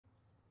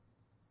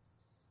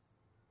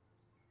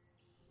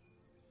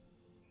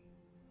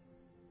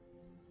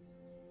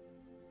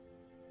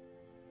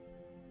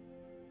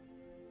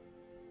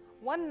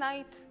One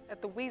night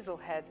at the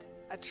Weaselhead,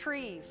 a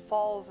tree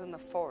falls in the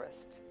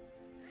forest.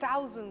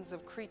 Thousands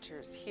of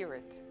creatures hear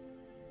it.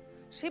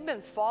 She'd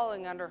been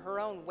falling under her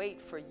own weight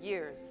for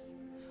years.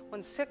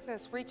 When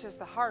sickness reaches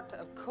the heart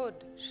of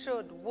could,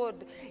 should,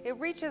 would, it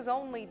reaches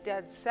only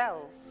dead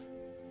cells.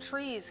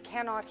 Trees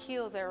cannot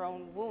heal their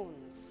own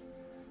wounds.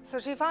 So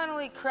she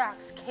finally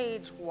cracks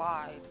cage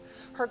wide.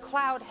 Her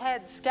cloud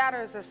head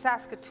scatters a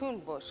Saskatoon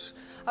bush,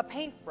 a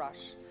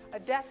paintbrush, a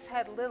death's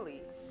head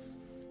lily.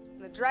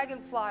 And the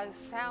dragonflies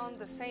sound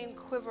the same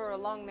quiver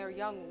along their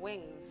young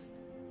wings.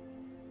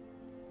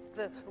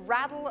 The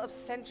rattle of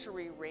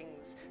century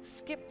rings,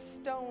 skipped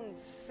stones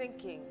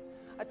sinking,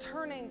 a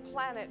turning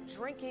planet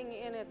drinking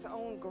in its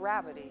own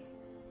gravity.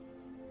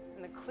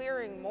 In the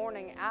clearing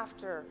morning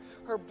after,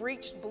 her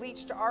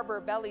bleached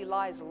arbor belly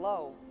lies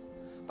low,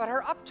 but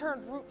her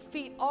upturned root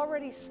feet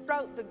already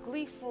sprout the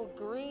gleeful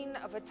green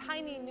of a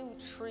tiny new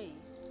tree.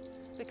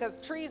 Because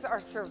trees are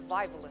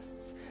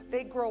survivalists.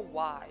 They grow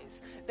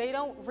wise. They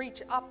don't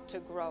reach up to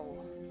grow.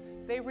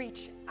 They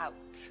reach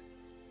out.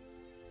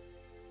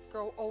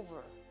 Grow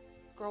over,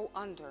 grow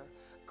under,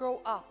 grow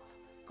up,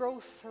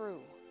 grow through,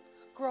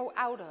 grow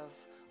out of,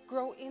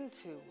 grow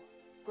into,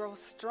 grow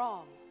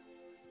strong,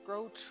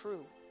 grow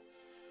true.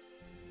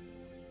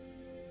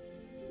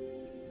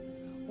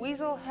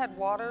 Weaselhead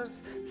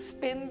waters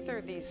spin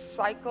through these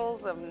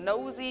cycles of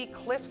nosy,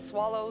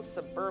 cliff-swallow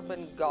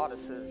suburban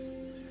goddesses.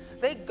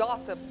 They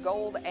gossip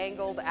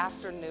gold-angled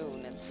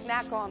afternoon and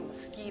snack on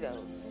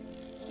mosquitoes.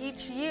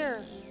 Each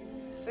year,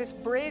 this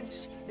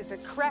bridge is a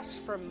creche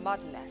for mud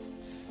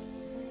nests.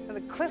 And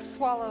the cliff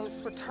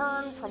swallows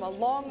return from a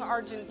long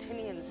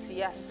Argentinian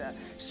siesta,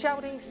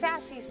 shouting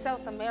sassy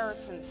South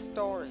American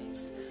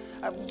stories,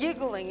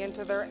 giggling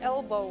into their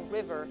elbow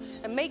river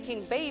and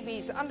making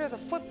babies under the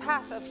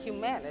footpath of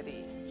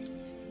humanity.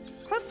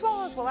 Cliff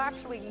swallows will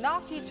actually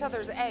knock each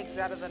other's eggs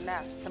out of the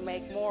nest to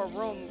make more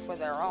room for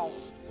their own.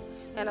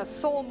 And a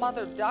sole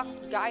mother duck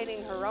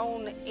guiding her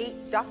own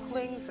 8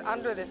 ducklings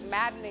under this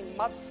maddening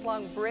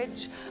mud-slung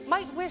bridge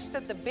might wish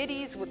that the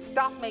biddies would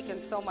stop making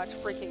so much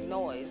freaking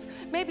noise,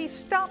 maybe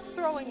stop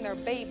throwing their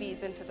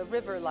babies into the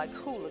river like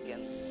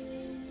hooligans.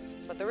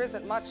 But there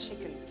isn't much she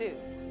can do.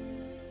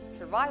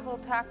 Survival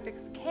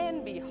tactics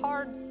can be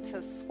hard to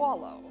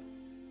swallow.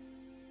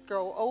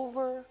 Grow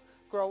over,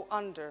 grow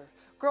under,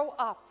 grow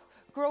up,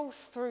 grow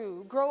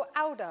through, grow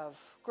out of,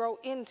 grow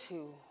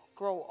into,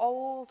 grow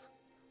old,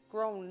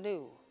 grow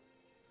new.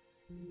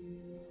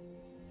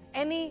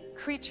 Any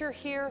creature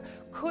here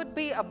could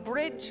be a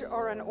bridge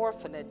or an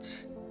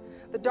orphanage.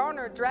 The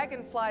Darner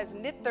dragonflies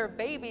knit their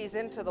babies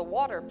into the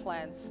water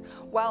plants,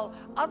 while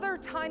other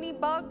tiny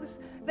bugs,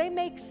 they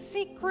make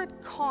secret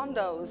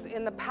condos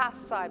in the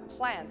pathside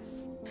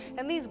plants.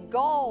 And these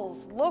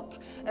galls look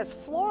as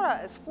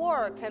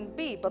flora can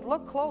be, but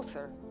look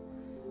closer,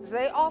 as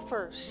they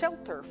offer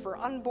shelter for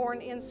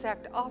unborn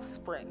insect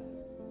offspring.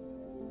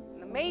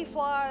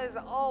 Mayflies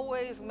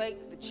always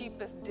make the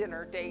cheapest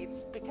dinner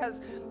dates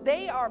because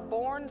they are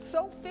born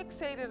so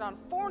fixated on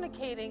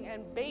fornicating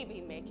and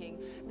baby making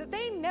that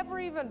they never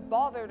even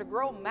bother to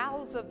grow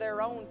mouths of their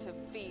own to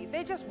feed.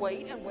 They just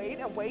wait and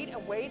wait and wait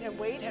and wait and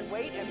wait and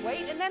wait and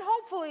wait, and then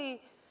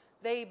hopefully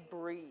they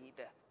breed.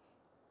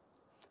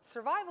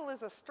 Survival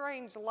is a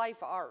strange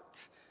life art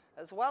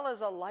as well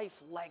as a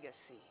life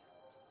legacy.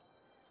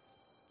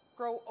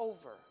 Grow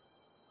over,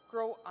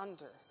 grow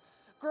under,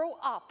 grow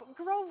up,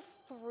 grow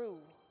through,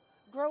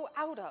 grow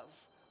out of,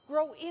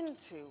 grow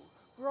into,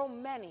 grow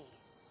many,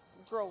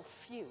 grow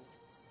few.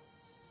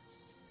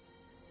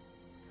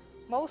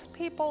 Most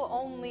people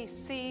only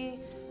see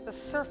the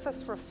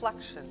surface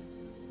reflection,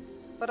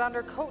 but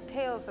under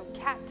coattails of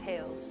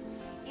cattails,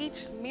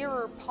 each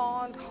mirror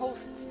pond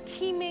hosts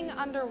teeming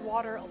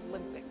underwater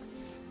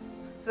Olympics.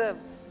 The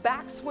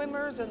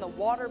backswimmers and the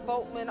water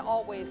boatmen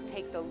always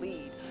take the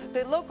lead.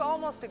 They look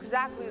almost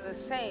exactly the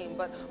same,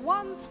 but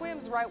one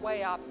swims right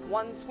way up,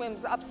 one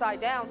swims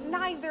upside down.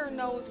 Neither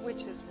knows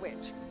which is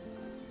which.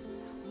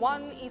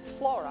 One eats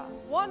flora,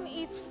 one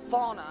eats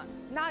fauna.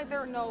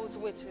 Neither knows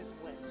which is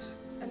which,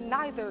 and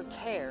neither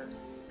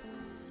cares.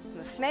 And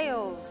the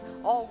snails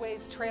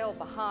always trail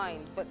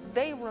behind, but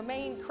they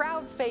remain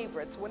crowd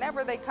favorites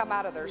whenever they come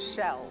out of their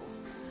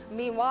shells.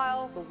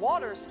 Meanwhile, the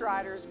water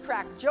striders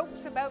crack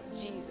jokes about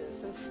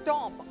Jesus and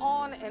stomp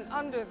on and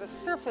under the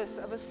surface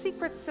of a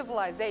secret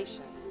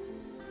civilization.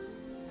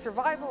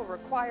 Survival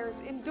requires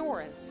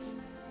endurance,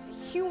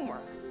 humor,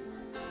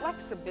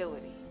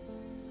 flexibility.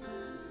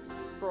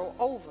 Grow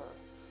over,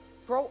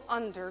 grow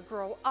under,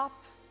 grow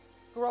up,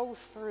 grow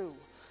through,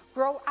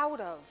 grow out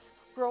of,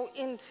 grow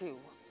into,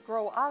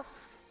 grow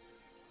us,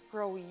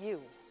 grow you.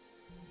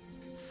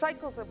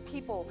 Cycles of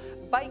people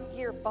bike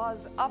gear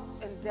buzz up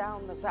and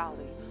down the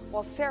valley,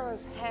 while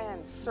Sarah's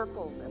hand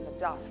circles in the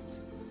dust.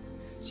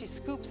 She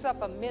scoops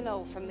up a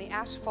minnow from the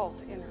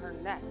asphalt in her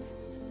net.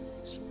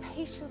 She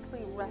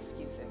patiently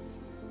rescues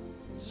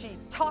it. She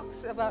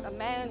talks about a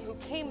man who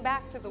came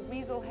back to the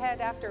Weaselhead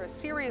after a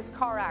serious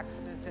car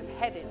accident and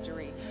head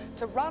injury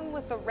to run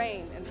with the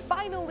rain and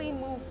finally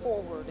move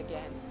forward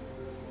again.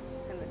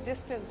 And the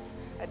distance,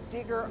 a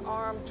digger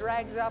arm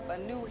drags up a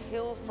new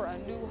hill for a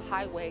new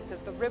highway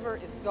because the river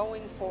is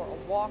going for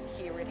a walk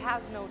here. It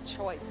has no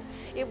choice.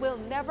 It will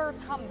never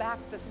come back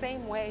the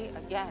same way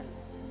again.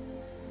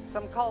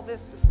 Some call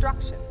this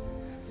destruction.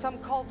 Some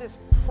call this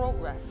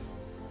progress.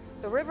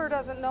 The river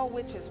doesn't know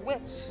which is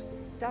which,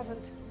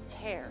 doesn't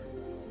care.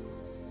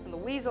 And the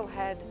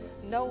Weaselhead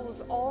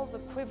knows all the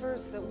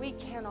quivers that we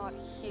cannot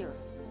hear.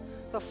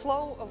 The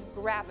flow of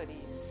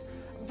gravities,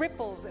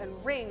 ripples and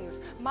rings,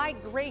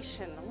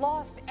 migration,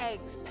 lost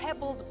eggs,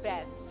 pebbled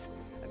beds,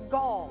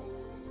 gall,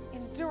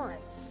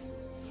 endurance,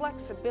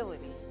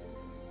 flexibility.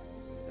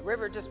 The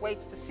river just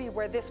waits to see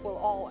where this will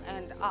all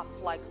end up,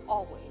 like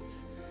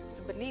always.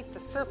 So beneath the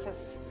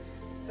surface,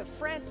 the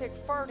frantic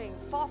farting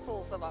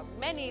fossils of a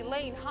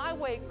many-lane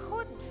highway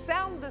could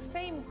sound the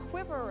same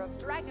quiver of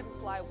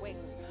dragonfly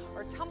wings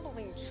or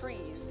tumbling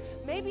trees.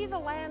 Maybe the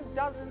land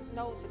doesn't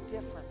know the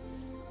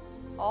difference.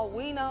 All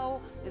we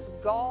know is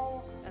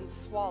gall and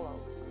swallow.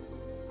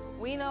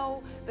 We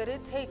know that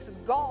it takes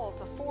gall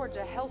to forge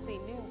a healthy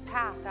new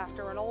path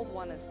after an old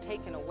one is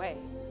taken away.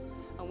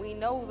 And we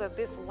know that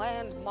this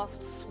land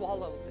must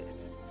swallow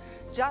this,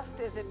 just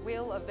as it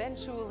will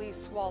eventually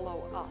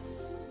swallow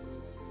us.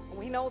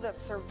 We know that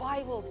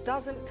survival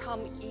doesn't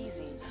come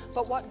easy,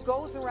 but what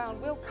goes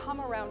around will come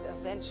around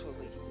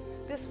eventually.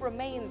 This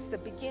remains the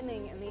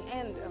beginning and the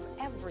end of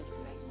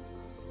everything.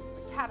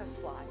 The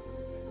caddisfly,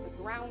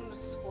 the ground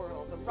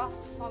squirrel, the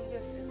rust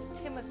fungus, and the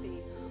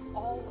timothy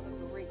all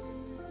agree.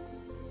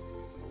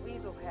 The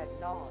Weaselhead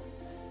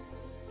nods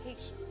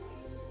patiently.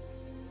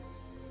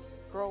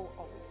 Grow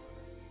over,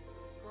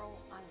 grow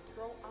under,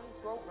 grow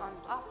under, grow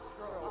under, up,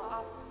 grow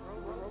up,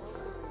 grow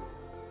through,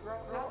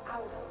 grow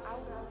out,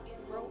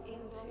 grow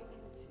into,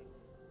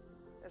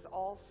 as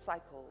all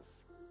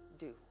cycles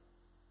do.